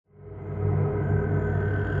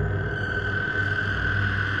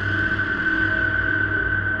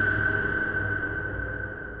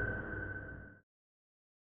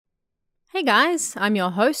Hey guys, I'm your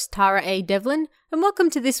host, Tara A. Devlin, and welcome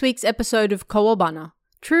to this week's episode of Kawabana,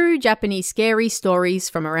 true Japanese scary stories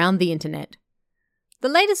from around the internet. The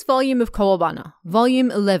latest volume of Kawabana, Volume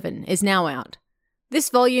 11, is now out. This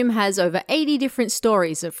volume has over 80 different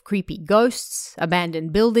stories of creepy ghosts,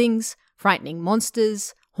 abandoned buildings, frightening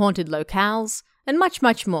monsters, haunted locales, and much,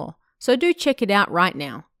 much more, so do check it out right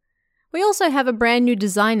now. We also have a brand new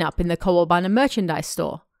design up in the Kawabana merchandise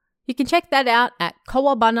store. You can check that out at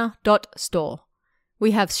kawabana.store.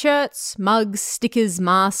 We have shirts, mugs, stickers,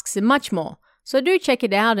 masks, and much more, so do check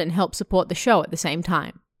it out and help support the show at the same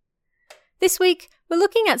time. This week, we're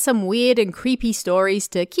looking at some weird and creepy stories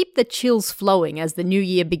to keep the chills flowing as the new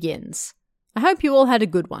year begins. I hope you all had a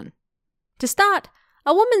good one. To start,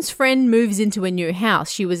 a woman's friend moves into a new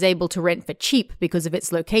house she was able to rent for cheap because of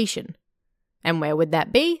its location. And where would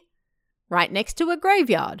that be? Right next to a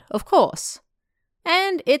graveyard, of course.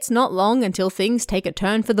 And it's not long until things take a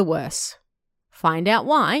turn for the worse. Find out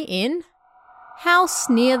why in House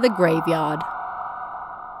Near the Graveyard.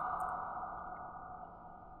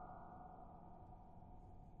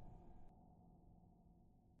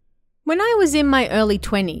 When I was in my early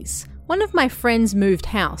 20s, one of my friends moved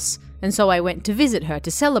house, and so I went to visit her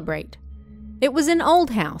to celebrate. It was an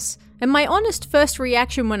old house, and my honest first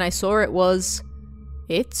reaction when I saw it was,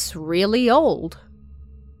 it's really old.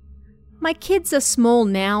 My kids are small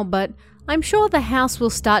now, but I'm sure the house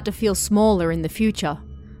will start to feel smaller in the future.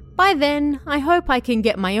 By then, I hope I can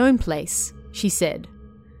get my own place, she said.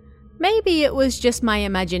 Maybe it was just my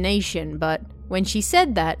imagination, but when she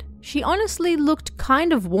said that, she honestly looked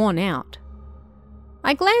kind of worn out.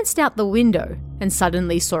 I glanced out the window and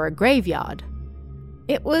suddenly saw a graveyard.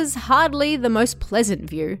 It was hardly the most pleasant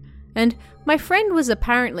view, and my friend was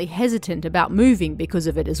apparently hesitant about moving because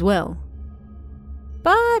of it as well.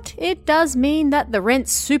 But it does mean that the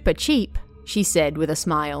rent's super cheap, she said with a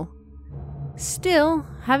smile. Still,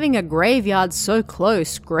 having a graveyard so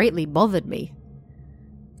close greatly bothered me.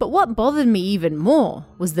 But what bothered me even more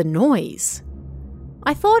was the noise.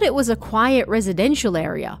 I thought it was a quiet residential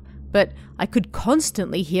area, but I could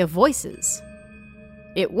constantly hear voices.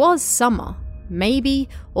 It was summer. Maybe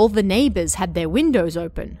all the neighbors had their windows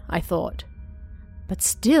open, I thought. But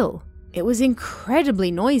still, it was incredibly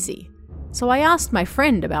noisy. So I asked my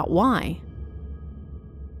friend about why.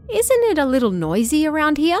 Isn't it a little noisy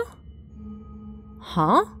around here?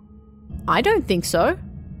 Huh? I don't think so.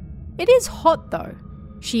 It is hot though,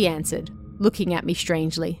 she answered, looking at me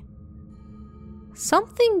strangely.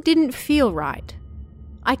 Something didn't feel right.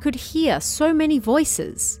 I could hear so many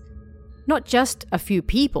voices. Not just a few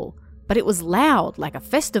people, but it was loud like a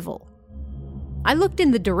festival. I looked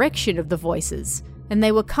in the direction of the voices, and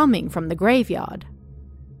they were coming from the graveyard.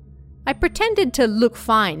 I pretended to look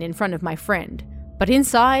fine in front of my friend, but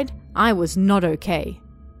inside, I was not okay.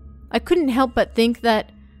 I couldn't help but think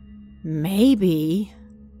that maybe...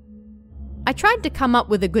 I tried to come up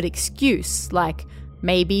with a good excuse, like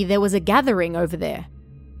maybe there was a gathering over there,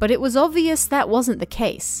 but it was obvious that wasn't the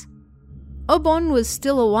case. Obon was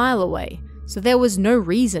still a while away, so there was no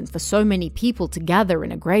reason for so many people to gather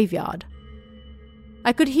in a graveyard.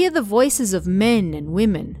 I could hear the voices of men and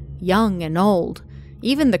women, young and old,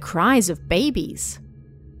 even the cries of babies.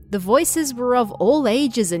 The voices were of all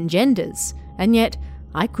ages and genders, and yet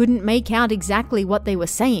I couldn't make out exactly what they were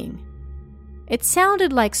saying. It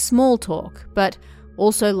sounded like small talk, but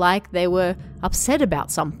also like they were upset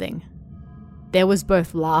about something. There was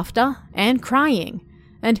both laughter and crying,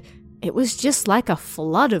 and it was just like a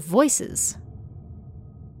flood of voices.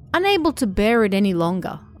 Unable to bear it any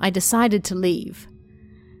longer, I decided to leave.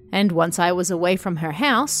 And once I was away from her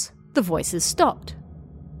house, the voices stopped.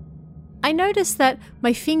 I noticed that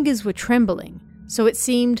my fingers were trembling, so it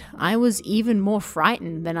seemed I was even more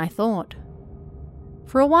frightened than I thought.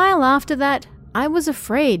 For a while after that, I was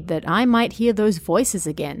afraid that I might hear those voices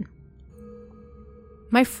again.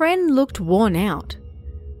 My friend looked worn out.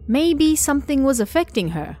 Maybe something was affecting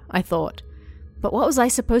her, I thought, but what was I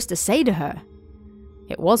supposed to say to her?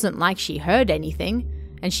 It wasn't like she heard anything,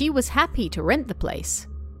 and she was happy to rent the place.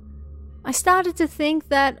 I started to think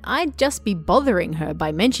that I'd just be bothering her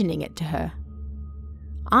by mentioning it to her.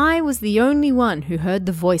 I was the only one who heard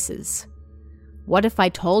the voices. What if I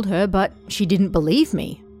told her but she didn't believe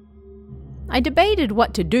me? I debated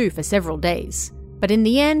what to do for several days, but in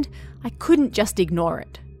the end, I couldn't just ignore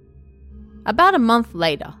it. About a month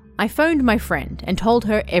later, I phoned my friend and told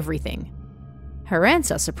her everything. Her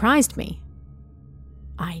answer surprised me.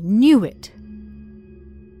 I knew it.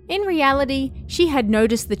 In reality, she had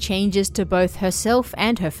noticed the changes to both herself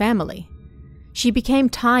and her family. She became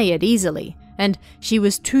tired easily, and she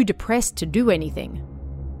was too depressed to do anything.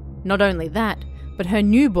 Not only that, but her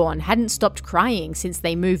newborn hadn't stopped crying since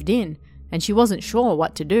they moved in, and she wasn't sure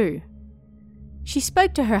what to do. She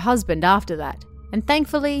spoke to her husband after that, and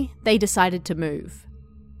thankfully, they decided to move.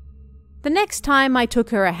 The next time I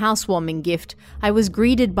took her a housewarming gift, I was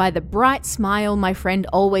greeted by the bright smile my friend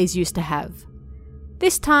always used to have.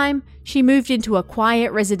 This time, she moved into a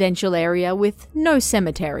quiet residential area with no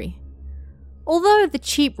cemetery. Although the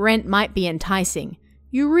cheap rent might be enticing,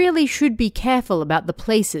 you really should be careful about the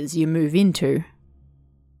places you move into.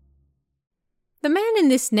 The man in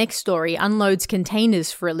this next story unloads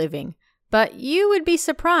containers for a living, but you would be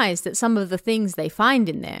surprised at some of the things they find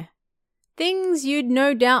in there. Things you'd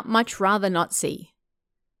no doubt much rather not see.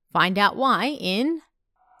 Find out why in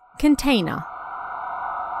Container.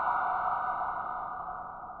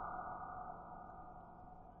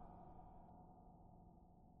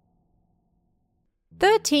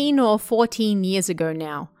 "13 or 14 years ago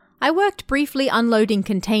now, I worked briefly unloading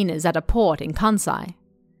containers at a port in Kansai.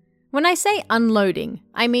 When I say unloading,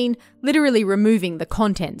 I mean literally removing the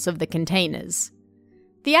contents of the containers.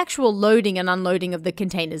 The actual loading and unloading of the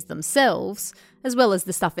containers themselves, as well as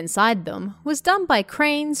the stuff inside them, was done by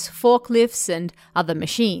cranes, forklifts, and other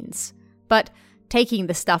machines. But taking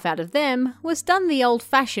the stuff out of them was done the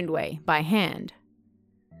old-fashioned way, by hand.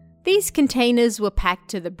 These containers were packed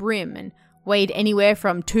to the brim and weighed anywhere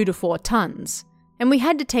from 2 to 4 tons, and we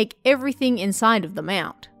had to take everything inside of them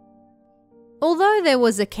out. Although there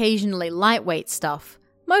was occasionally lightweight stuff,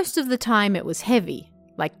 most of the time it was heavy,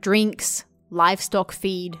 like drinks, livestock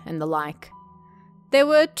feed, and the like. There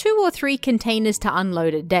were 2 or 3 containers to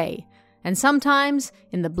unload a day, and sometimes,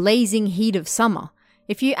 in the blazing heat of summer,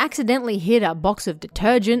 if you accidentally hit a box of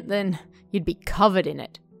detergent, then you'd be covered in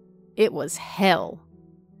it. It was hell.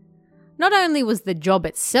 Not only was the job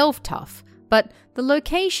itself tough, but the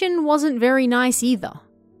location wasn't very nice either.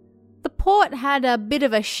 The port had a bit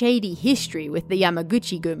of a shady history with the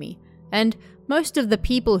Yamaguchi-gumi, and most of the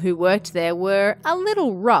people who worked there were a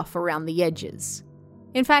little rough around the edges.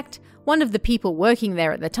 In fact, one of the people working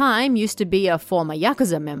there at the time used to be a former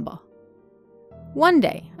Yakuza member. One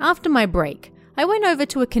day, after my break, I went over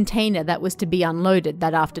to a container that was to be unloaded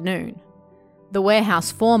that afternoon. The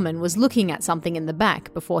warehouse foreman was looking at something in the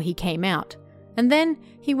back before he came out, and then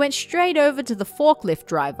he went straight over to the forklift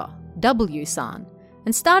driver, W-san,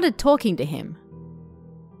 and started talking to him.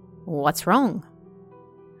 "What's wrong?"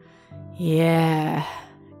 "Yeah,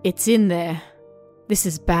 it's in there. This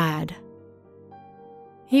is bad."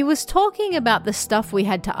 He was talking about the stuff we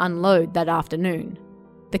had to unload that afternoon.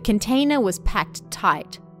 The container was packed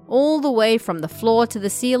tight, all the way from the floor to the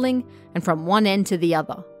ceiling and from one end to the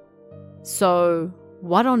other. So,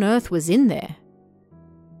 what on earth was in there?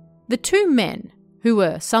 The 2 men, who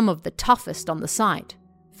were some of the toughest on the site,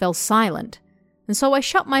 fell silent, and so I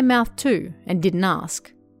shut my mouth too and didn't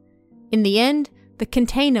ask. In the end, the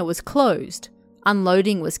container was closed,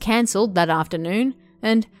 unloading was cancelled that afternoon,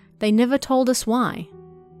 and they never told us why.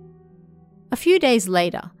 A few days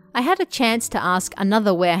later, I had a chance to ask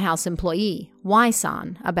another warehouse employee,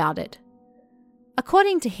 Y-san, about it.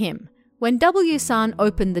 According to him, when W-san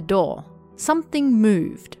opened the door, something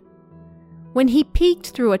moved. When he peeked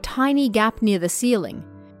through a tiny gap near the ceiling,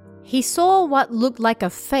 he saw what looked like a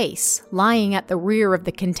face lying at the rear of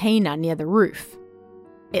the container near the roof.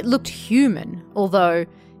 It looked human, although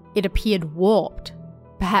it appeared warped,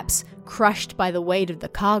 perhaps crushed by the weight of the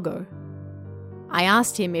cargo. I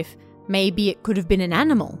asked him if maybe it could have been an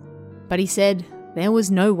animal, but he said there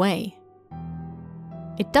was no way.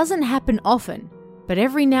 It doesn't happen often, but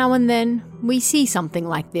every now and then we see something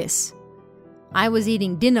like this. I was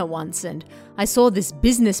eating dinner once and I saw this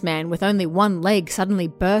businessman with only one leg suddenly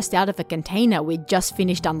burst out of a container we'd just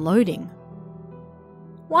finished unloading.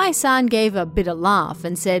 Y-san gave a bitter laugh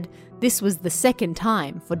and said this was the second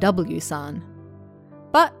time for W-san.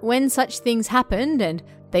 But when such things happened and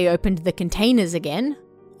they opened the containers again,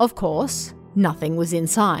 of course, nothing was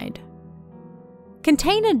inside.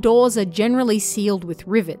 Container doors are generally sealed with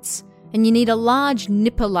rivets, and you need a large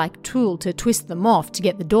nipper-like tool to twist them off to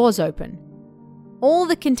get the doors open. All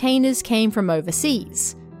the containers came from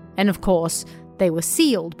overseas, and of course, they were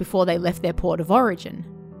sealed before they left their port of origin.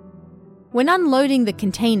 When unloading the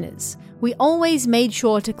containers, we always made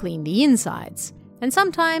sure to clean the insides, and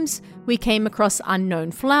sometimes we came across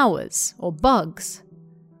unknown flowers or bugs.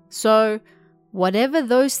 So, whatever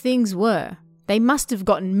those things were, they must have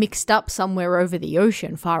gotten mixed up somewhere over the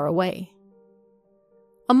ocean far away.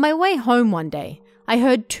 On my way home one day, I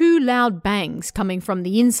heard 2 loud bangs coming from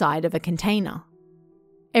the inside of a container.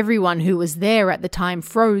 Everyone who was there at the time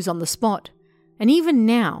froze on the spot, and even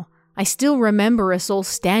now, I still remember us all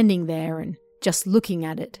standing there and just looking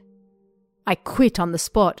at it. I quit on the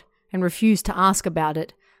spot and refused to ask about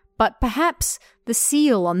it, but perhaps the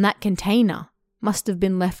seal on that container must have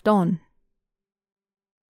been left on.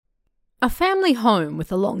 A family home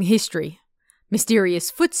with a long history. Mysterious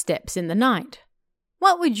footsteps in the night.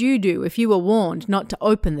 What would you do if you were warned not to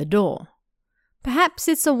open the door? Perhaps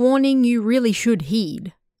it's a warning you really should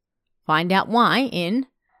heed. Find out why in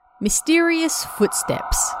Mysterious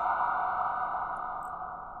Footsteps.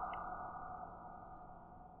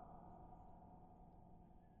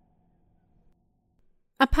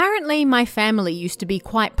 Apparently, my family used to be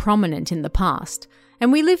quite prominent in the past,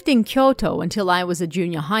 and we lived in Kyoto until I was a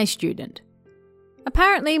junior high student.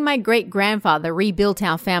 Apparently, my great-grandfather rebuilt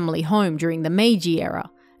our family home during the Meiji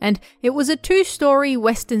era, and it was a 2-story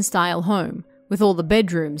Western-style home, with all the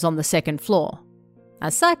bedrooms on the second floor.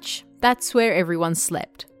 As such, that's where everyone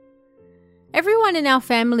slept. Everyone in our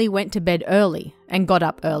family went to bed early, and got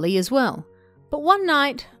up early as well, but one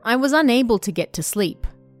night I was unable to get to sleep.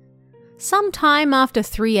 Sometime after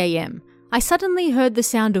 3 a.m., I suddenly heard the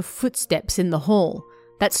sound of footsteps in the hall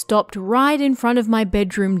that stopped right in front of my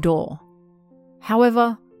bedroom door.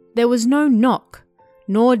 However, there was no knock,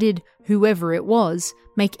 nor did whoever it was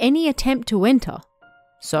make any attempt to enter,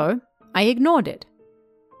 so I ignored it.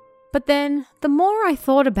 But then, the more I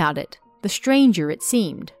thought about it, the stranger it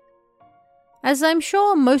seemed. As I'm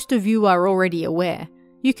sure most of you are already aware,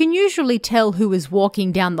 you can usually tell who is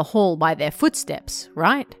walking down the hall by their footsteps,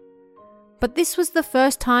 right? But this was the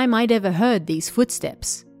first time I'd ever heard these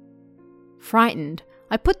footsteps. Frightened,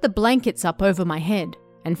 I put the blankets up over my head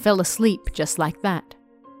and fell asleep just like that.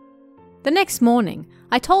 The next morning,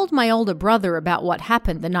 I told my older brother about what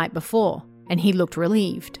happened the night before, and he looked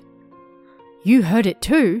relieved. "You heard it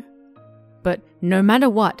too? But no matter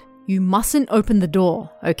what, you mustn't open the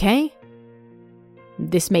door, okay?"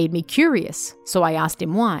 This made me curious, so I asked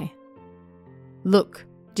him why. "Look,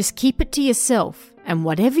 just keep it to yourself, and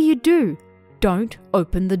whatever you do, don't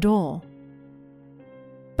open the door."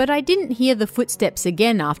 But I didn't hear the footsteps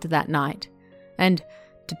again after that night, and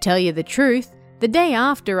to tell you the truth, the day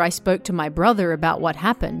after I spoke to my brother about what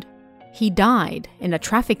happened, he died in a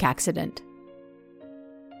traffic accident.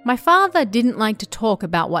 My father didn't like to talk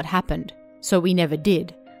about what happened, so we never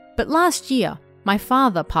did, but last year, my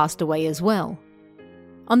father passed away as well.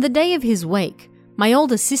 On the day of his wake, my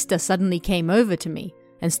older sister suddenly came over to me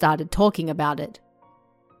and started talking about it.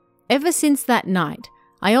 Ever since that night,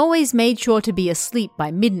 I always made sure to be asleep by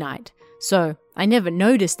midnight, so I never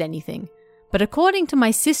noticed anything. But according to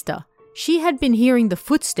my sister, she had been hearing the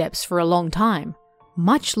footsteps for a long time,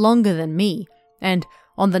 much longer than me, and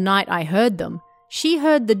on the night I heard them, she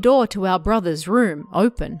heard the door to our brother's room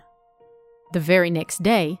open. The very next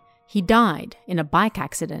day, he died in a bike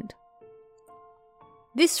accident.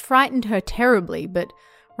 This frightened her terribly, but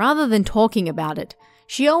rather than talking about it,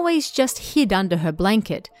 she always just hid under her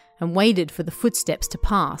blanket and waited for the footsteps to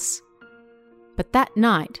pass. But that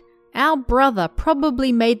night, our brother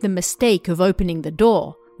probably made the mistake of opening the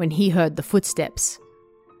door when he heard the footsteps.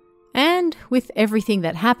 And with everything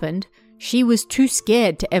that happened, she was too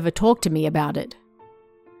scared to ever talk to me about it.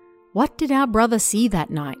 What did our brother see that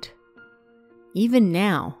night? Even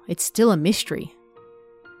now, it's still a mystery.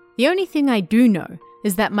 The only thing I do know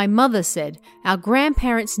is that my mother said our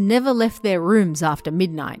grandparents never left their rooms after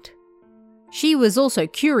midnight. She was also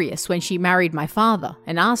curious when she married my father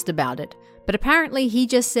and asked about it, but apparently he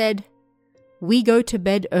just said, "We go to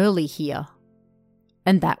bed early here."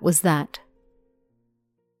 And that was that.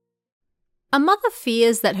 A mother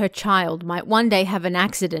fears that her child might one day have an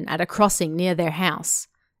accident at a crossing near their house,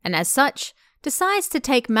 and as such, decides to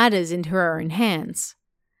take matters into her own hands.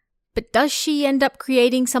 But does she end up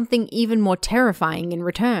creating something even more terrifying in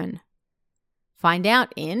return? Find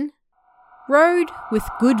out in Road with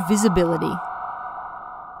Good Visibility.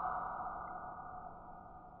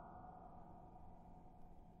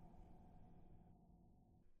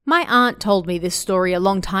 My aunt told me this story a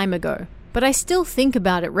long time ago, but I still think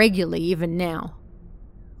about it regularly even now.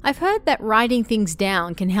 I've heard that writing things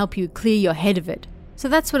down can help you clear your head of it, so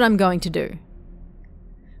that's what I'm going to do.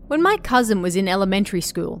 When my cousin was in elementary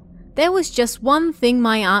school, there was just one thing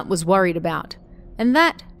my aunt was worried about, and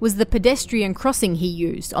that was the pedestrian crossing he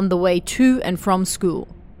used on the way to and from school.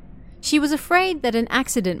 She was afraid that an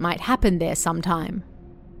accident might happen there sometime.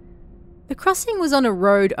 The crossing was on a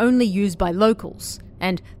road only used by locals,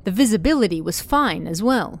 and the visibility was fine as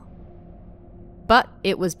well. But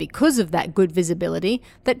it was because of that good visibility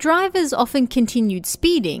that drivers often continued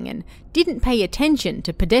speeding and didn't pay attention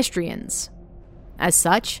to pedestrians. As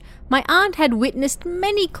such, my aunt had witnessed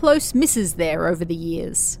many close misses there over the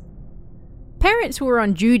years. Parents were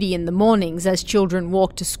on duty in the mornings as children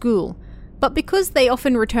walked to school, but because they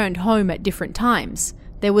often returned home at different times,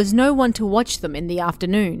 there was no one to watch them in the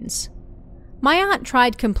afternoons. My aunt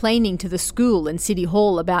tried complaining to the school and City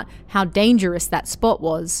Hall about how dangerous that spot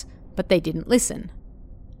was, but they didn't listen.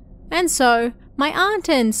 And so, my aunt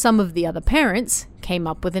and some of the other parents came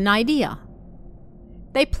up with an idea.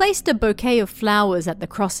 They placed a bouquet of flowers at the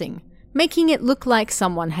crossing, making it look like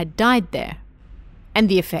someone had died there. And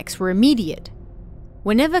the effects were immediate.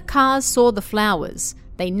 Whenever cars saw the flowers,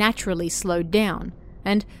 they naturally slowed down,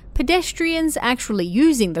 and pedestrians actually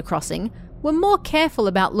using the crossing were more careful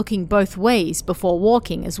about looking both ways before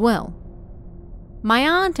walking as well. My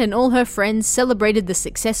aunt and all her friends celebrated the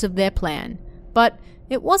success of their plan, but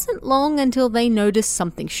it wasn't long until they noticed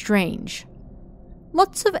something strange.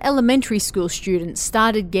 Lots of elementary school students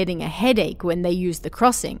started getting a headache when they used the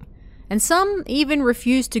crossing, and some even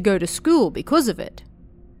refused to go to school because of it.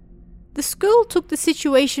 The school took the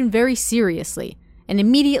situation very seriously and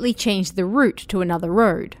immediately changed the route to another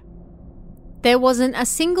road. There wasn't a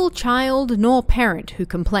single child nor parent who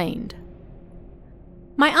complained.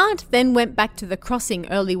 My aunt then went back to the crossing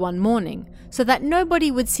early one morning so that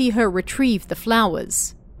nobody would see her retrieve the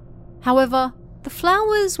flowers. However, the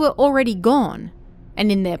flowers were already gone,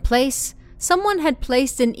 and in their place, someone had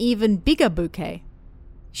placed an even bigger bouquet.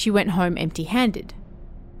 She went home empty-handed.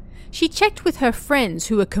 She checked with her friends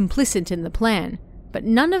who were complicit in the plan, but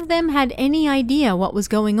none of them had any idea what was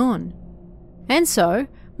going on. And so,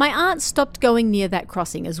 my aunt stopped going near that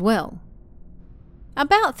crossing as well.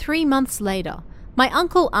 About 3 months later, my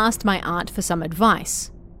uncle asked my aunt for some advice,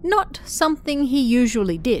 not something he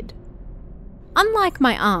usually did. Unlike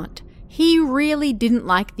my aunt, he really didn't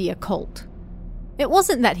like the occult. It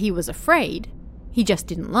wasn't that he was afraid, he just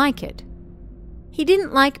didn't like it. He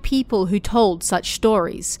didn't like people who told such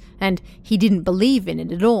stories, and he didn't believe in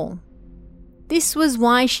it at all. This was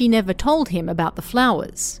why she never told him about the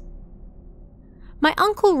flowers. My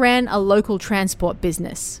uncle ran a local transport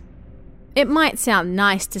business. It might sound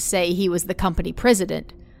nice to say he was the company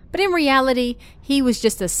president, but in reality, he was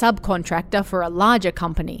just a subcontractor for a larger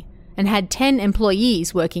company and had 10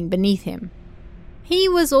 employees working beneath him. He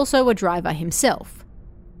was also a driver himself.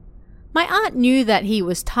 My aunt knew that he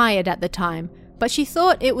was tired at the time, but she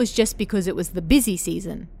thought it was just because it was the busy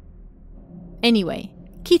season. Anyway,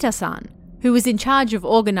 Kita-san, who was in charge of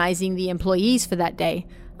organizing the employees for that day,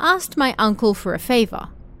 asked my uncle for a favor.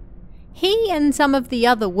 He and some of the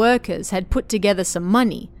other workers had put together some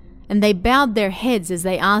money, and they bowed their heads as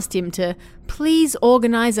they asked him to please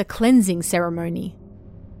organize a cleansing ceremony.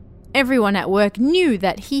 Everyone at work knew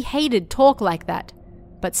that he hated talk like that,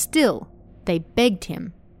 but still, they begged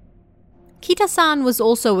him. Kita-san was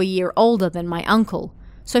also a year older than my uncle,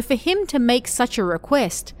 so for him to make such a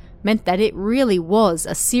request meant that it really was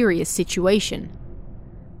a serious situation.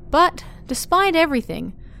 But, despite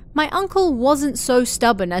everything, my uncle wasn't so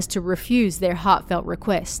stubborn as to refuse their heartfelt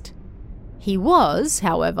request. He was,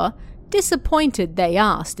 however, disappointed they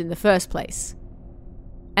asked in the first place.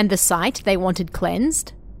 And the site they wanted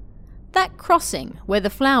cleansed? That crossing where the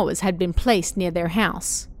flowers had been placed near their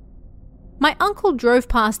house. My uncle drove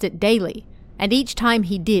past it daily, and each time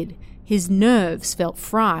he did, his nerves felt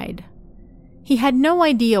fried. He had no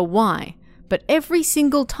idea why, but every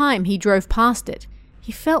single time he drove past it,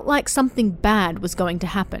 he felt like something bad was going to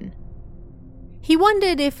happen. He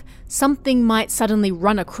wondered if something might suddenly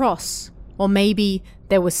run across, or maybe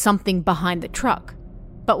there was something behind the truck,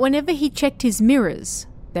 but whenever he checked his mirrors,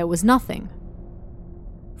 there was nothing.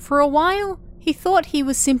 For a while, he thought he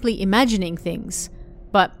was simply imagining things,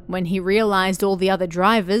 but when he realized all the other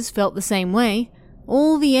drivers felt the same way,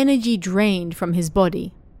 all the energy drained from his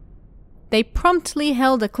body. They promptly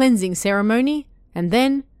held a cleansing ceremony, and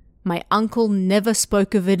then my uncle never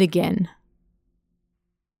spoke of it again.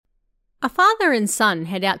 A father and son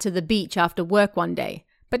head out to the beach after work one day,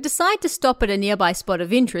 but decide to stop at a nearby spot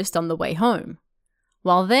of interest on the way home.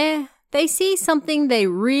 While there, they see something they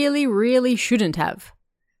really shouldn't have.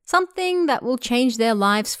 Something that will change their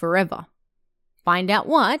lives forever. Find out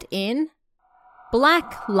what in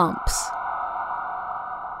Black Lumps.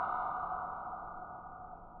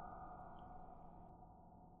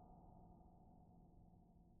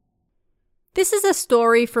 This is a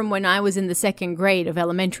story from when I was in the 2nd grade of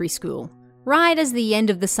elementary school, right as the end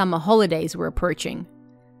of the summer holidays were approaching.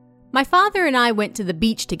 My father and I went to the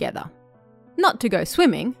beach together. Not to go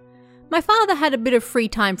swimming. My father had a bit of free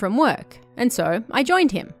time from work, and so I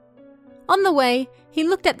joined him. On the way, he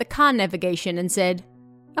looked at the car navigation and said,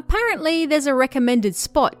 "Apparently there's a recommended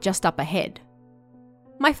spot just up ahead."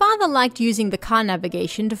 My father liked using the car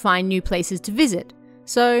navigation to find new places to visit,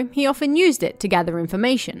 so he often used it to gather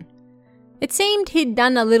information. It seemed he'd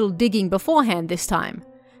done a little digging beforehand this time,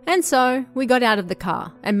 and so we got out of the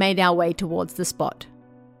car and made our way towards the spot.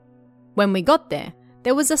 When we got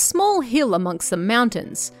there was a small hill amongst some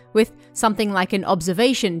mountains, with something like an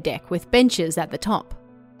observation deck with benches at the top.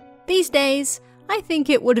 These days, I think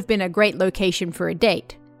it would have been a great location for a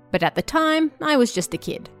date, but at the time, I was just a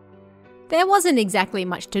kid. There wasn't exactly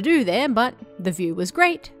much to do there, but the view was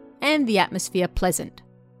great, and the atmosphere pleasant.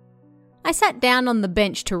 I sat down on the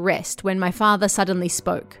bench to rest when my father suddenly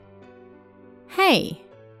spoke. "Hey,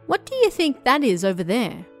 what do you think that is over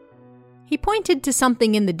there?" He pointed to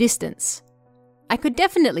something in the distance. I could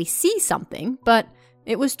definitely see something, but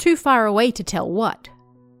it was too far away to tell what.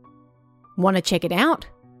 "Want to check it out?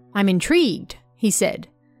 I'm intrigued," he said,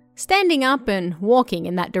 standing up and walking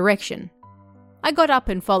in that direction. I got up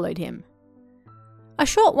and followed him. A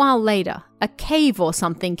short while later, a cave or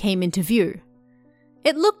something came into view.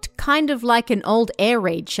 It looked kind of like an old air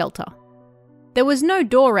raid shelter. There was no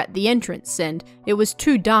door at the entrance and it was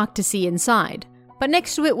too dark to see inside, but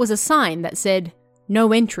next to it was a sign that said,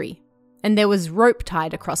 "No entry," and there was rope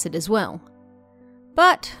tied across it as well.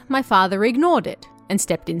 But my father ignored it and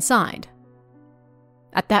stepped inside.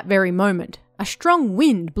 At that very moment, a strong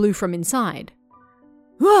wind blew from inside.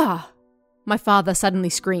 "Ah!" my father suddenly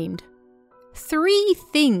screamed. 3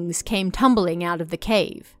 things came tumbling out of the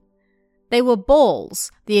cave. They were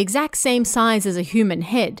balls, the exact same size as a human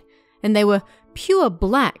head, and they were pure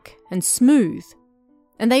black and smooth,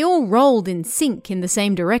 and they all rolled in sync in the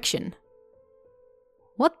same direction.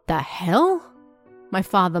 "What the hell?" my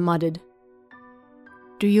father muttered.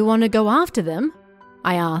 "Do you want to go after them?"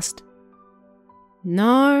 I asked.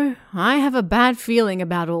 "No, I have a bad feeling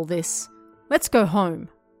about all this. Let's go home,"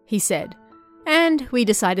 he said, and we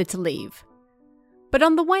decided to leave. But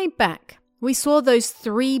on the way back, we saw those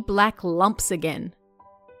 3 black lumps again.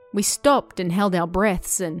 We stopped and held our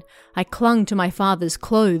breaths, and I clung to my father's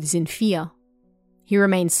clothes in fear. He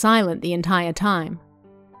remained silent the entire time.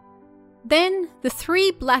 Then the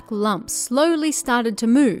 3 black lumps slowly started to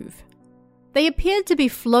move. They appeared to be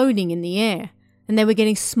floating in the air, and they were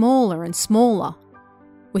getting smaller and smaller.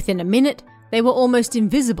 Within a minute, they were almost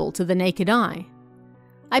invisible to the naked eye.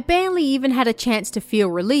 I barely even had a chance to feel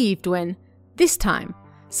relieved when, this time,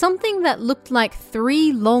 something that looked like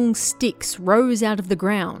 3 long sticks rose out of the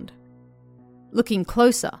ground. Looking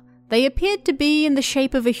closer, they appeared to be in the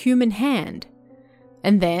shape of a human hand.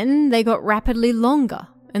 And then they got rapidly longer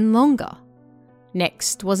and longer.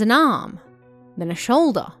 Next was an arm, then a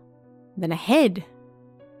shoulder, then a head.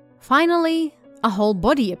 Finally, a whole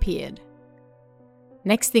body appeared.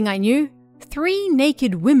 Next thing I knew, 3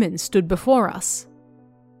 naked women stood before us.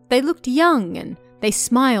 They looked young and they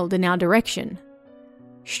smiled in our direction.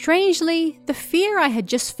 Strangely, the fear I had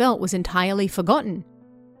just felt was entirely forgotten.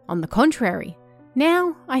 On the contrary,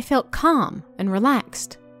 now I felt calm and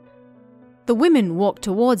relaxed. The women walked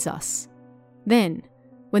towards us. Then,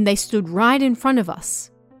 when they stood right in front of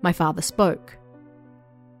us, my father spoke.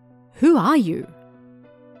 "Who are you?"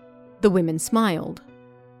 The women smiled.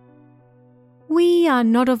 "We are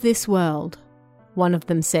not of this world," one of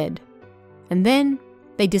them said, and then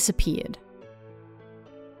they disappeared.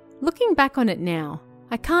 Looking back on it now,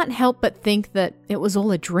 I can't help but think that it was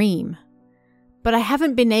all a dream. But I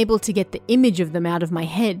haven't been able to get the image of them out of my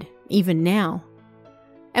head, even now.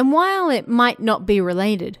 And while it might not be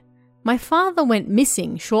related, my father went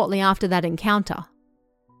missing shortly after that encounter.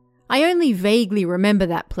 I only vaguely remember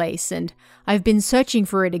that place, and I've been searching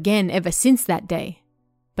for it again ever since that day,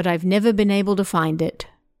 but I've never been able to find it.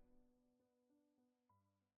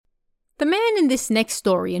 The man in this next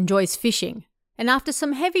story enjoys fishing, and after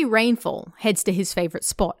some heavy rainfall, heads to his favourite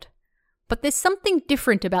spot. But there's something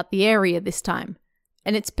different about the area this time,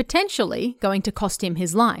 and it's potentially going to cost him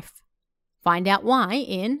his life. Find out why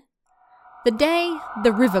in The Day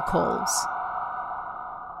the River Calls.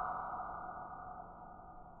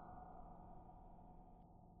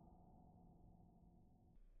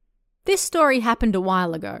 This story happened a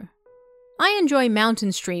while ago. I enjoy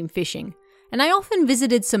mountain stream fishing, and I often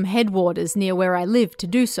visited some headwaters near where I live to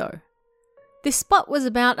do so. This spot was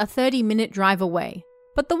about a 30-minute drive away,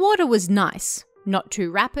 but the water was nice, not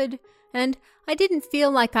too rapid, and I didn't feel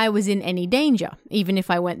like I was in any danger, even if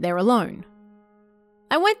I went there alone.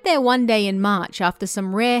 I went there one day in March after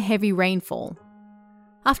some rare heavy rainfall.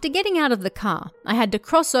 After getting out of the car, I had to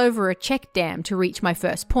cross over a check dam to reach my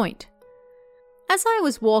first point. As I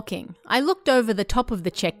was walking, I looked over the top of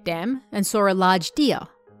the check dam and saw a large deer.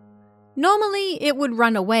 Normally, it would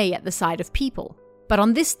run away at the sight of people, but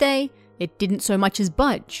on this day, it didn't so much as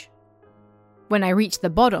budge. When I reached the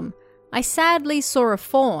bottom, I sadly saw a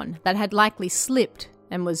fawn that had likely slipped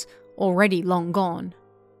and was already long gone.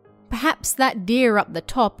 Perhaps that deer up the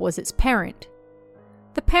top was its parent.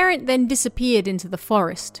 The parent then disappeared into the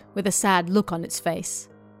forest with a sad look on its face.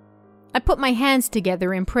 I put my hands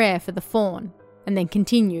together in prayer for the fawn, and then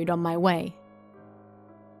continued on my way.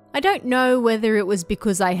 I don't know whether it was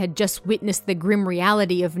because I had just witnessed the grim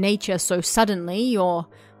reality of nature so suddenly, or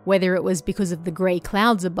whether it was because of the grey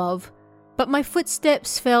clouds above, but my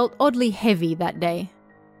footsteps felt oddly heavy that day.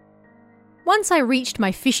 Once I reached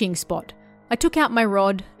my fishing spot, I took out my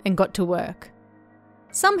rod and got to work.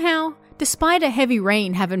 Somehow, despite a heavy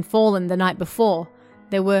rain having fallen the night before,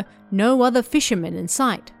 there were no other fishermen in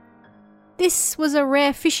sight. This was a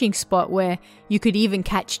rare fishing spot where you could even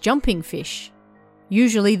catch jumping fish.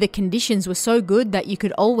 Usually the conditions were so good that you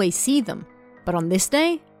could always see them, but on this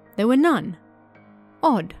day, there were none.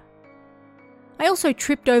 Odd. I also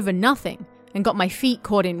tripped over nothing and got my feet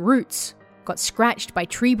caught in roots, got scratched by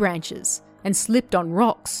tree branches, and slipped on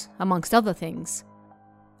rocks, amongst other things.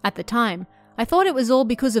 At the time, I thought it was all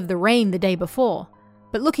because of the rain the day before,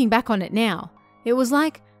 but looking back on it now, it was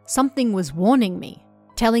like something was warning me,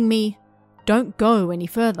 telling me, don't go any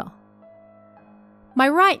further. My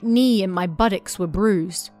right knee and my buttocks were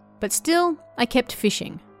bruised, but still, I kept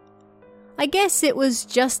fishing. I guess it was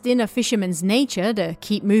just in a fisherman's nature to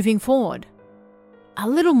keep moving forward. A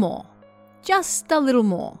little more. Just a little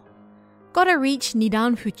more. Gotta reach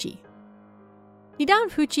Nidanfuchi.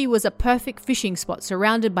 Nidanfuchi was a perfect fishing spot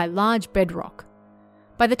surrounded by large bedrock.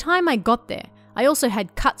 By the time I got there, I also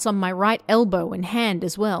had cuts on my right elbow and hand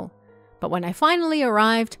as well, but when I finally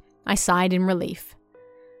arrived, I sighed in relief.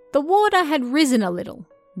 The water had risen a little,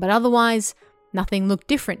 but otherwise, nothing looked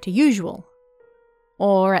different to usual.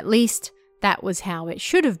 Or at least, that was how it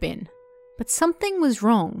should have been, but something was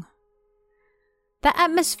wrong. The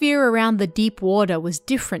atmosphere around the deep water was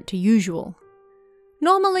different to usual.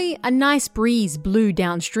 Normally, a nice breeze blew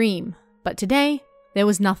downstream, but today, there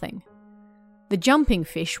was nothing. The jumping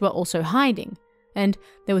fish were also hiding, and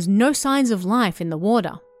there was no signs of life in the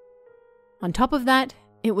water. On top of that,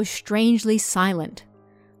 it was strangely silent.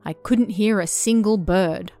 I couldn't hear a single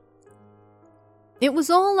bird. It was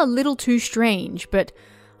all a little too strange, but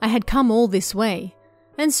I had come all this way,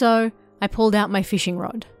 and so I pulled out my fishing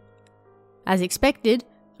rod. As expected,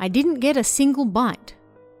 I didn't get a single bite.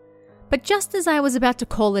 But just as I was about to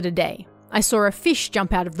call it a day, I saw a fish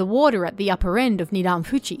jump out of the water at the upper end of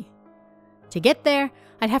Nidanfuchi. To get there,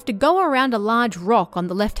 I'd have to go around a large rock on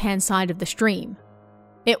the left-hand side of the stream.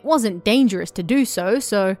 It wasn't dangerous to do so,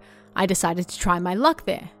 so I decided to try my luck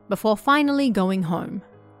there, before finally going home.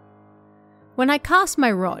 When I cast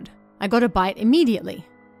my rod, I got a bite immediately.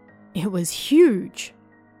 It was huge.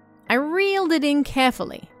 I reeled it in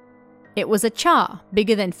carefully. It was a char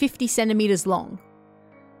bigger than 50 centimeters long.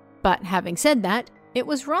 But having said that, it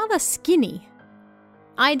was rather skinny.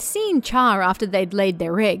 I'd seen char after they'd laid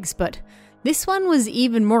their eggs, but this one was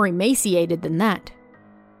even more emaciated than that.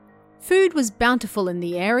 Food was bountiful in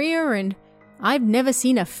the area, and I'd never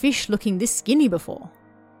seen a fish looking this skinny before.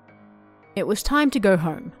 It was time to go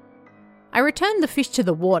home. I returned the fish to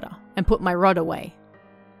the water and put my rod away.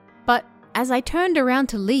 But as I turned around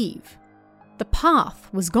to leave, the path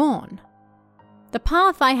was gone. The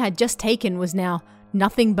path I had just taken was now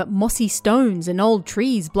nothing but mossy stones and old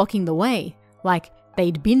trees blocking the way, like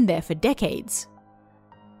they'd been there for decades.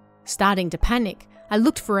 Starting to panic, I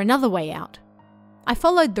looked for another way out. I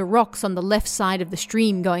followed the rocks on the left side of the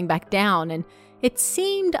stream going back down, and it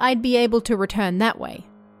seemed I'd be able to return that way.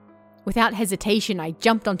 Without hesitation, I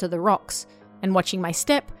jumped onto the rocks, and watching my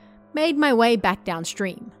step, made my way back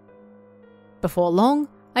downstream. Before long,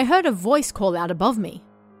 I heard a voice call out above me.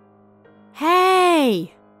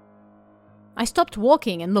 "Hey!" I stopped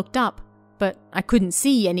walking and looked up, but I couldn't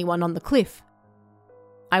see anyone on the cliff.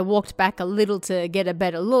 I walked back a little to get a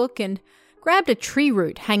better look and grabbed a tree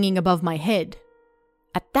root hanging above my head.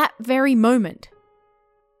 At that very moment,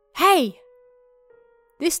 "Hey!"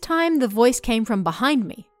 This time the voice came from behind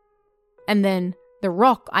me, and then the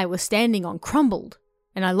rock I was standing on crumbled,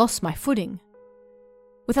 and I lost my footing.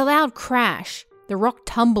 With a loud crash, the rock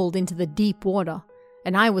tumbled into the deep water,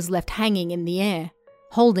 and I was left hanging in the air,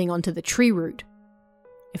 holding onto the tree root.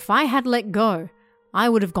 If I had let go, I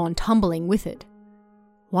would have gone tumbling with it.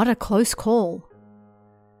 What a close call.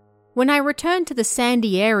 When I returned to the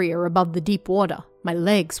sandy area above the deep water, my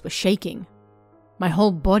legs were shaking. My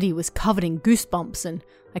whole body was covered in goosebumps, and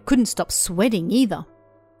I couldn't stop sweating either.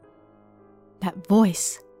 That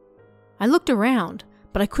voice. I looked around,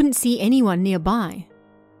 but I couldn't see anyone nearby.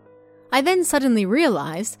 I then suddenly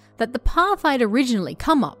realized that the path I'd originally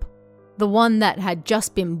come up, the one that had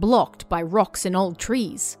just been blocked by rocks and old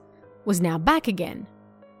trees, was now back again.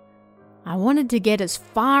 I wanted to get as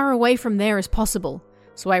far away from there as possible,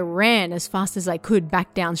 so I ran as fast as I could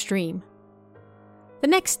back downstream. The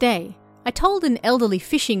next day, I told an elderly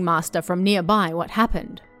fishing master from nearby what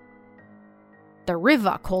happened. "The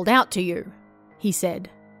river called out to you," he said.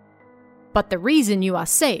 "But the reason you are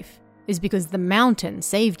safe is because the mountain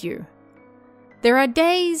saved you. There are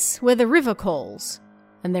days where the river calls,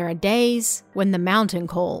 and there are days when the mountain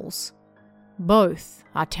calls. Both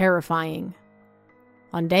are terrifying.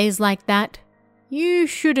 On days like that, you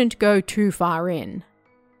shouldn't go too far in."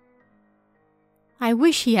 I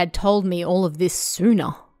wish he had told me all of this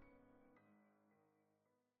sooner.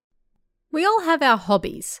 We all have our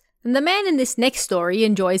hobbies, and the man in this next story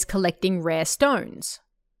enjoys collecting rare stones.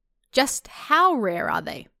 Just how rare are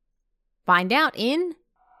they? Find out in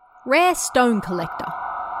Rare Stone Collector.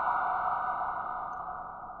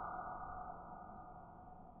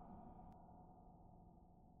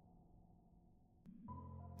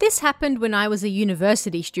 This happened when I was a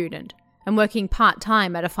university student and working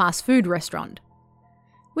part-time at a fast food restaurant.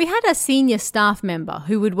 We had a senior staff member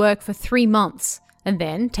who would work for 3 months and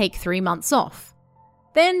then take 3 months off.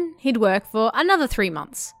 Then he'd work for another 3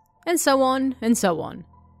 months, and so on and so on.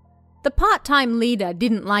 The part-time leader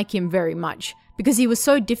didn't like him very much because he was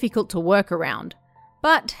so difficult to work around,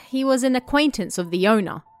 but he was an acquaintance of the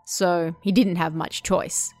owner, so he didn't have much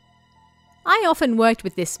choice. I often worked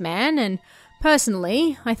with this man, and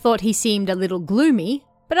personally, I thought he seemed a little gloomy,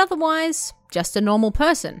 but otherwise, just a normal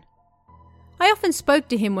person. I often spoke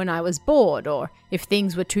to him when I was bored or if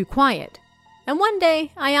things were too quiet, and one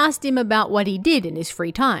day I asked him about what he did in his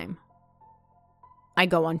free time. "I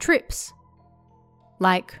go on trips."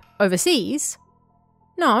 "Like overseas?"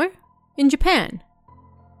 "No, in Japan."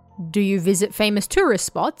 "Do you visit famous tourist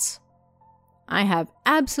spots?" "I have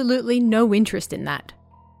absolutely no interest in that."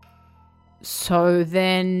 "So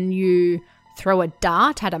then you throw a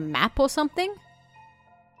dart at a map or something?"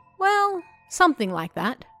 "Well, something like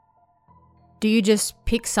that." "Do you just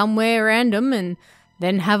pick somewhere random and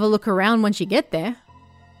then have a look around once you get there?"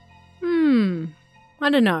 I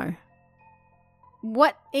don't know."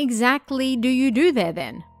 "What exactly do you do there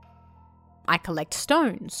then?" "I collect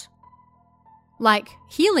stones." "Like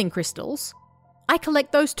healing crystals?" "I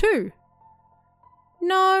collect those too."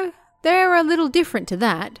 "No, they're a little different to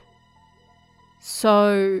that."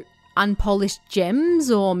 "So, unpolished gems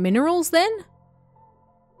or minerals then?"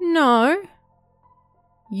 "No."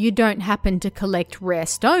 "You don't happen to collect rare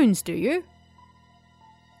stones, do you?"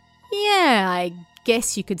 "Yeah, I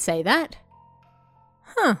guess you could say that."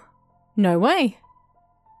 "Huh, no way."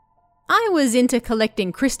 I was into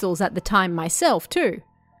collecting crystals at the time myself too.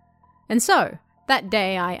 And so, that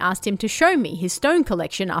day I asked him to show me his stone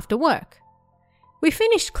collection after work. We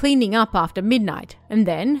finished cleaning up after midnight, and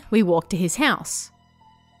then we walked to his house.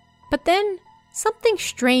 But then, something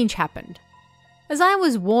strange happened. As I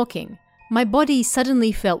was walking, my body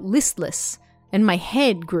suddenly felt listless, and my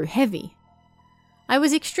head grew heavy. I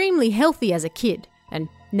was extremely healthy as a kid, and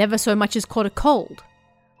never so much as caught a cold.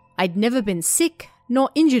 I'd never been sick nor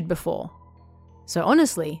injured before. So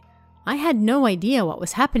honestly, I had no idea what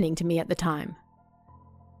was happening to me at the time.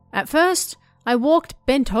 At first, I walked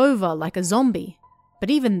bent over like a zombie, but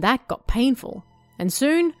even that got painful, and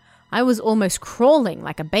soon I was almost crawling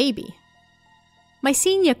like a baby. My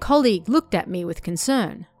senior colleague looked at me with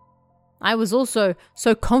concern. I was also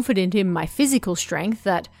so confident in my physical strength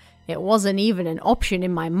that it wasn't even an option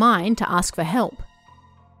in my mind to ask for help.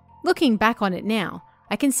 Looking back on it now,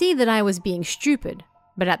 I can see that I was being stupid,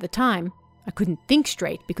 but at the time, I couldn't think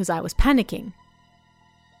straight because I was panicking.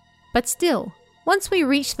 But still, once we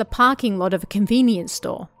reached the parking lot of a convenience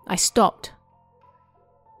store, I stopped.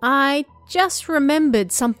 "I just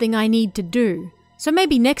remembered something I need to do, so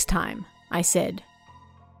maybe next time," I said.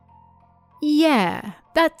 "Yeah,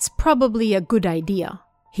 that's probably a good idea,"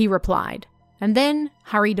 he replied, and then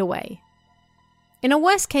hurried away. In a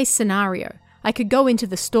worst-case scenario, I could go into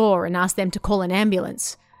the store and ask them to call an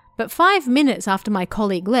ambulance, but 5 minutes after my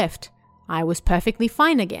colleague left, I was perfectly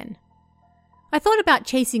fine again. I thought about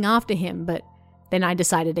chasing after him, but then I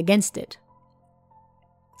decided against it.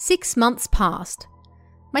 6 months passed.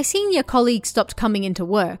 My senior colleague stopped coming into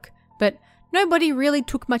work, but nobody really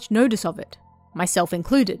took much notice of it, myself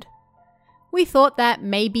included. We thought that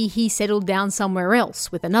maybe he settled down somewhere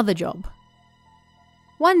else with another job.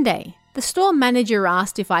 One day, the store manager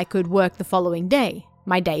asked if I could work the following day,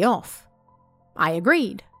 my day off. I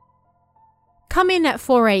agreed. "Come in at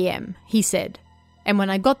 4 a.m, he said, and when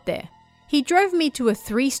I got there, he drove me to a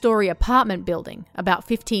 3-story apartment building about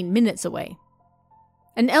 15 minutes away.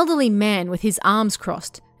 An elderly man with his arms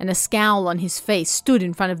crossed and a scowl on his face stood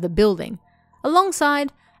in front of the building,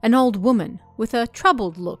 alongside an old woman with a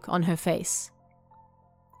troubled look on her face.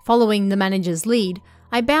 Following the manager's lead,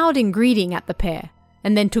 I bowed in greeting at the pair,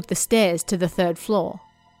 and then took the stairs to the 3rd floor.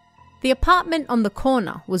 The apartment on the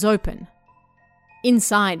corner was open.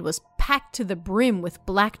 Inside was packed to the brim with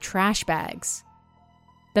black trash bags.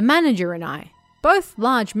 The manager and I, both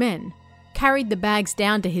large men, carried the bags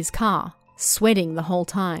down to his car, sweating the whole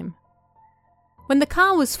time. When the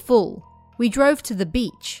car was full, we drove to the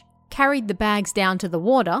beach, carried the bags down to the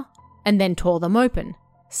water, and then tore them open,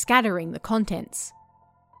 scattering the contents.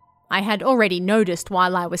 I had already noticed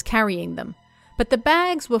while I was carrying them, but the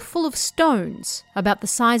bags were full of stones about the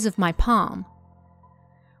size of my palm.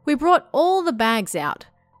 We brought all the bags out,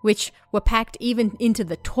 which were packed even into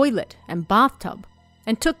the toilet and bathtub,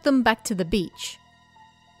 and took them back to the beach.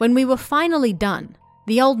 When we were finally done,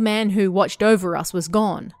 the old man who watched over us was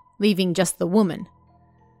gone, leaving just the woman.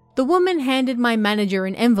 The woman handed my manager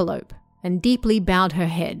an envelope and deeply bowed her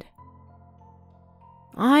head.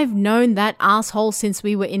 I've known that asshole since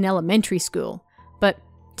we were in elementary school, but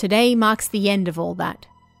today marks the end of all that.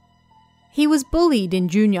 He was bullied in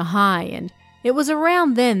junior high, and it was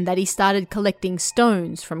around then that he started collecting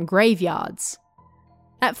stones from graveyards.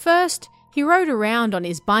 At first, he rode around on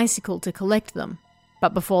his bicycle to collect them,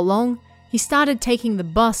 but before long, he started taking the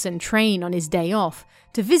bus and train on his day off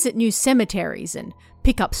to visit new cemeteries and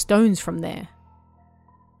pick up stones from there.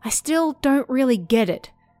 I still don't really get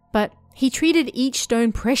it, but he treated each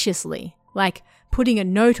stone preciously, like putting a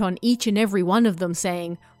note on each and every one of them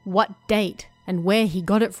saying what date and where he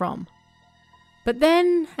got it from. But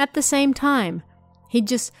then, at the same time, he'd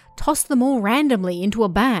just toss them all randomly into a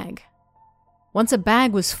bag. Once a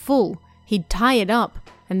bag was full, he'd tie it up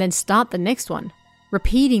and then start the next one,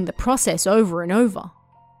 repeating the process over and over.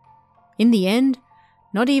 In the end,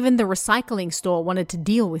 not even the recycling store wanted to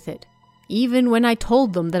deal with it, even when I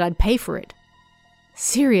told them that I'd pay for it.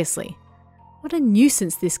 Seriously, what a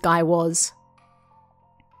nuisance this guy was.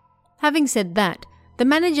 Having said that, the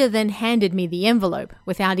manager then handed me the envelope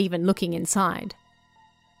without even looking inside.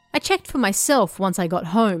 I checked for myself once I got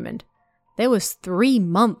home, and there was 3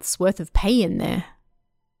 months worth of pay in there.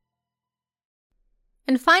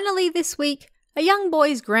 And finally this week, a young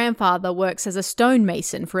boy's grandfather works as a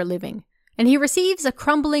stonemason for a living, and he receives a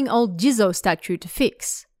crumbling old Jizzo statue to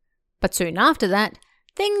fix. But soon after that,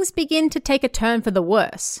 things begin to take a turn for the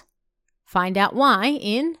worse. Find out why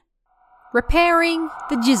in Repairing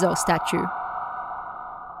the Jizzo Statue.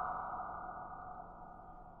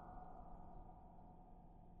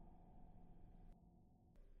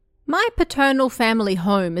 My paternal family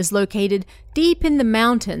home is located deep in the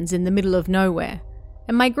mountains in the middle of nowhere,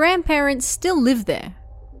 and my grandparents still live there.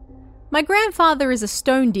 My grandfather is a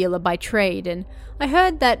stone dealer by trade, and I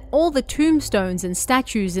heard that all the tombstones and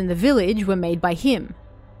statues in the village were made by him.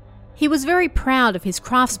 He was very proud of his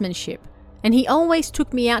craftsmanship, and he always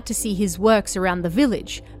took me out to see his works around the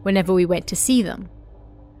village whenever we went to see them.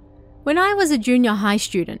 When I was a junior high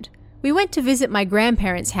student, we went to visit my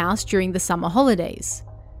grandparents' house during the summer holidays.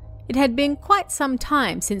 It had been quite some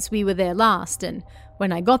time since we were there last, and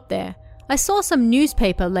when I got there, I saw some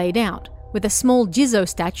newspaper laid out with a small Jizzo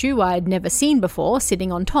statue I had never seen before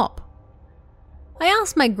sitting on top. I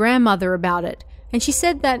asked my grandmother about it, and she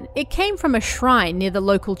said that it came from a shrine near the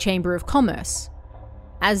local Chamber of Commerce.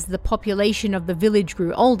 As the population of the village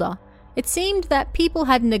grew older, it seemed that people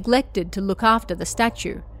had neglected to look after the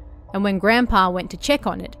statue, and when Grandpa went to check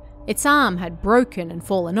on it, its arm had broken and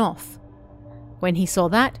fallen off. When he saw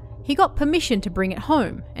that, he got permission to bring it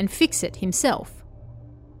home and fix it himself.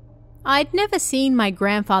 I'd never seen my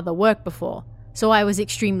grandfather work before, so I was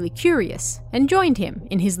extremely curious and joined him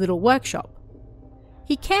in his little workshop.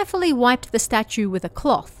 He carefully wiped the statue with a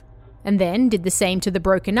cloth, and then did the same to the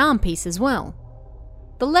broken arm piece as well.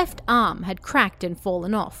 The left arm had cracked and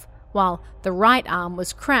fallen off, while the right arm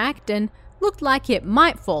was cracked and looked like it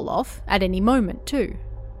might fall off at any moment too.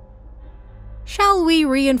 "Shall we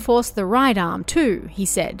reinforce the right arm too?" he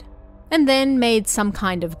said, and then made some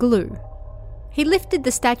kind of glue. He lifted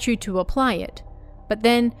the statue to apply it, but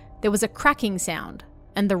then there was a cracking sound,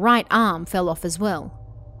 and the right arm fell off as well.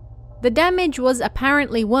 The damage was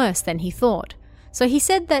apparently worse than he thought, so he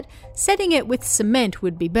said that setting it with cement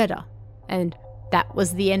would be better, and that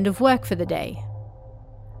was the end of work for the day.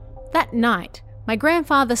 That night, my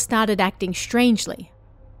grandfather started acting strangely.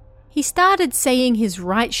 He started saying his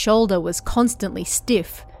right shoulder was constantly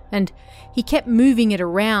stiff, and he kept moving it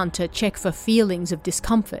around to check for feelings of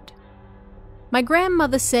discomfort. My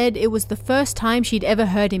grandmother said it was the first time she'd ever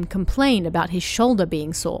heard him complain about his shoulder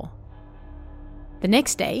being sore. The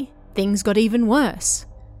next day, things got even worse.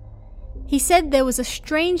 He said there was a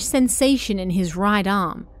strange sensation in his right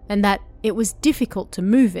arm, and that it was difficult to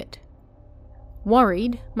move it.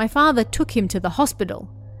 Worried, my father took him to the hospital.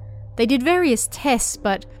 They did various tests,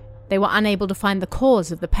 but they were unable to find the cause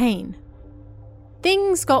of the pain.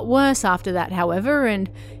 Things got worse after that, however, and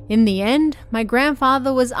in the end, my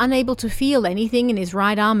grandfather was unable to feel anything in his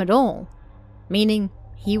right arm at all, meaning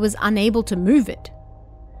he was unable to move it.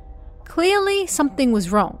 Clearly, something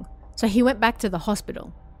was wrong, so he went back to the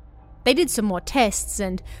hospital. They did some more tests,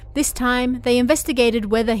 and this time they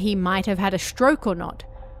investigated whether he might have had a stroke or not,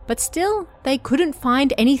 but still, they couldn't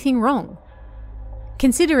find anything wrong.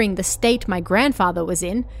 Considering the state my grandfather was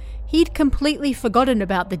in, he'd completely forgotten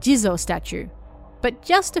about the Jizo statue, but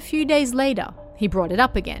just a few days later, he brought it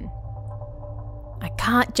up again. "I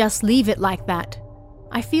can't just leave it like that.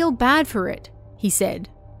 I feel bad for it," he said.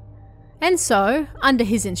 And so, under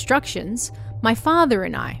his instructions, my father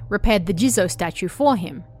and I repaired the Jizo statue for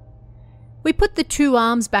him. We put the two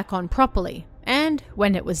arms back on properly, and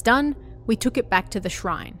when it was done, we took it back to the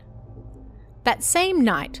shrine. That same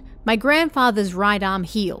night, my grandfather's right arm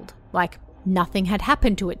healed, like nothing had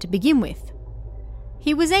happened to it to begin with.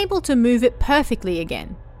 He was able to move it perfectly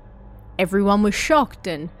again. Everyone was shocked,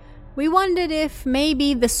 and we wondered if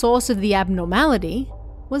maybe the source of the abnormality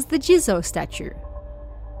was the Jizo statue.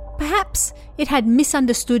 Perhaps it had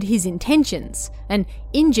misunderstood his intentions and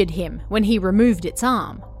injured him when he removed its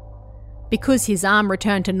arm. Because his arm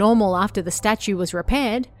returned to normal after the statue was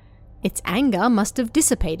repaired, its anger must have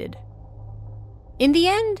dissipated. In the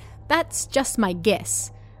end, that's just my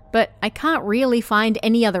guess, but I can't really find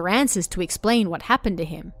any other answers to explain what happened to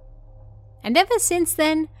him. And ever since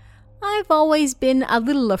then, I've always been a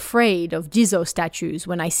little afraid of Jizo statues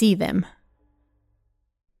when I see them.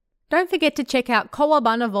 Don't forget to check out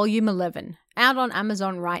Kawabana Volume 11, out on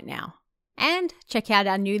Amazon right now. And check out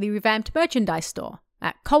our newly revamped merchandise store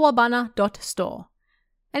at kawabana.store.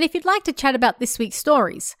 And if you'd like to chat about this week's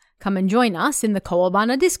stories, come and join us in the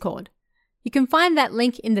Kawabana Discord. You can find that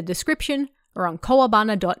link in the description or on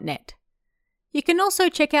kawabana.net. You can also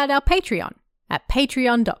check out our Patreon at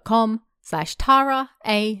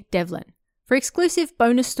patreon.com/TaraADevlin for exclusive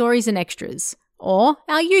bonus stories and extras, or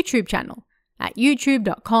our YouTube channel at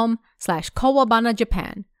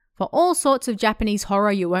youtube.com/KawabanaJapan for all sorts of Japanese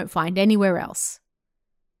horror you won't find anywhere else.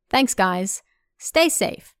 Thanks guys, stay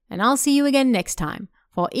safe, and I'll see you again next time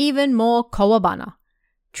for even more Kawabana,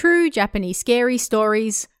 true Japanese scary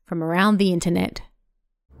stories from around the internet.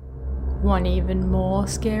 Want even more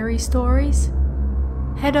scary stories?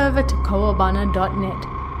 Head over to kawabana.net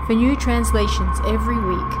for new translations every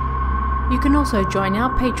week. You can also join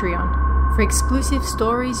our Patreon for exclusive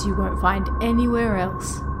stories you won't find anywhere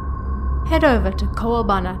else. Head over to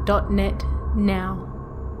kawabana.net now.